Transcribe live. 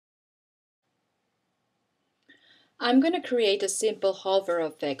I'm going to create a simple hover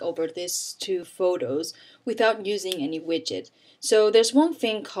effect over these two photos without using any widget. So there's one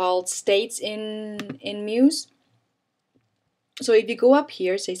thing called states in Muse. So if you go up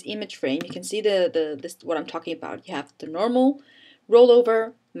here, it says image frame, you can see this what I'm talking about. You have the normal,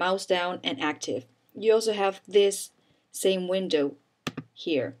 rollover, mouse down, and active. You also have this same window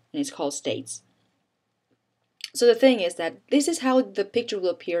here, and it's called states. So the thing is that this is how the picture will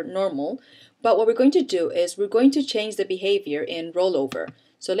appear normal, but what we're going to do is we're going to change the behavior in rollover.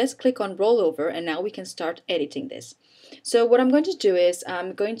 So let's click on rollover, and now we can start editing this. So what I'm going to do is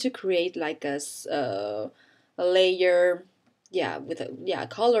I'm going to create like a layer, with a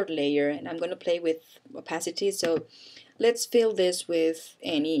colored layer, and I'm going to play with opacity. So let's fill this with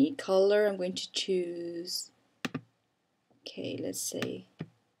any color. I'm going to choose, okay, let's say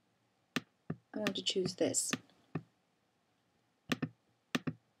I want to choose this.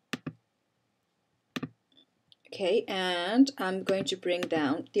 Okay, and I'm going to bring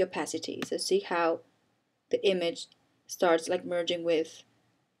down the opacity. So see how the image starts like merging with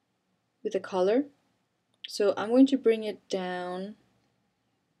the color. So I'm going to bring it down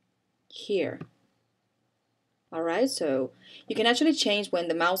here. Alright, so you can actually change when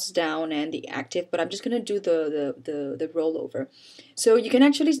the mouse is down and the active, but I'm just going to do the rollover. So you can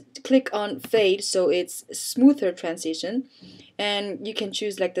actually click on fade, so it's smoother transition, and you can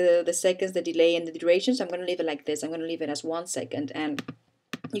choose like the seconds, the delay, and the duration. So I'm going to leave it like this. I'm going to leave it as 1 second, and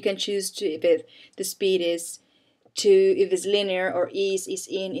you can choose to if the speed is if it's linear, or ease, is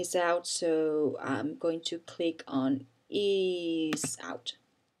in, is out. So I'm going to click on ease out.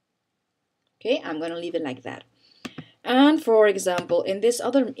 Okay, I'm going to leave it like that. And for example, in this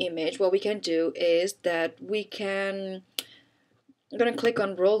other image, what we can do is that I'm going to click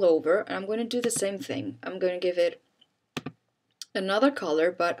on rollover, and I'm going to do the same thing. I'm going to give it another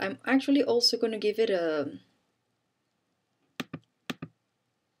color, but I'm actually also going to give it a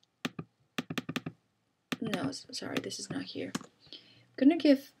no, sorry, this is not here. I'm going to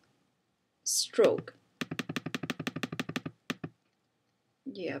give stroke.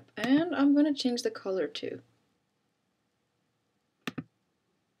 Yep, and I'm going to change the color too.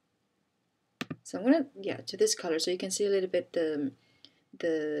 So I'm going to, to this color, so you can see a little bit the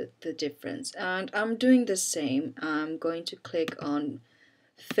difference. And I'm doing the same. I'm going to click on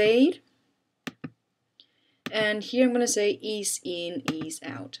fade, and here I'm going to say ease in, ease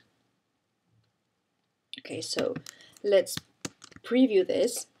out. Okay, so let's preview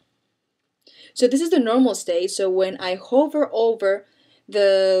this. So this is the normal state. So when I hover over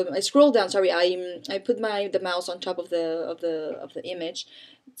I scroll down, sorry, I put the mouse on top of the image.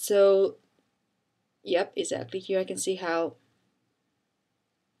 So yep, exactly, here I can see how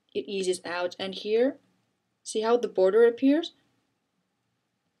it eases out, and here see how the border appears.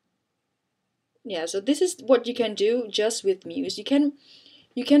 Yeah, so this is what you can do just with Muse. You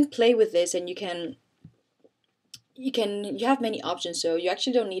can play with this, and you have many options, so you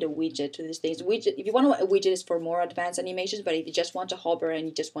actually don't need a widget to these things. Widget, if you want a widget, is for more advanced animations, but if you just want to hover and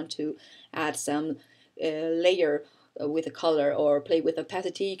you just want to add some layer with a color or play with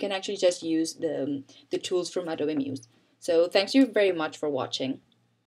opacity, you can actually just use the tools from Adobe Muse. So thanks you very much for watching.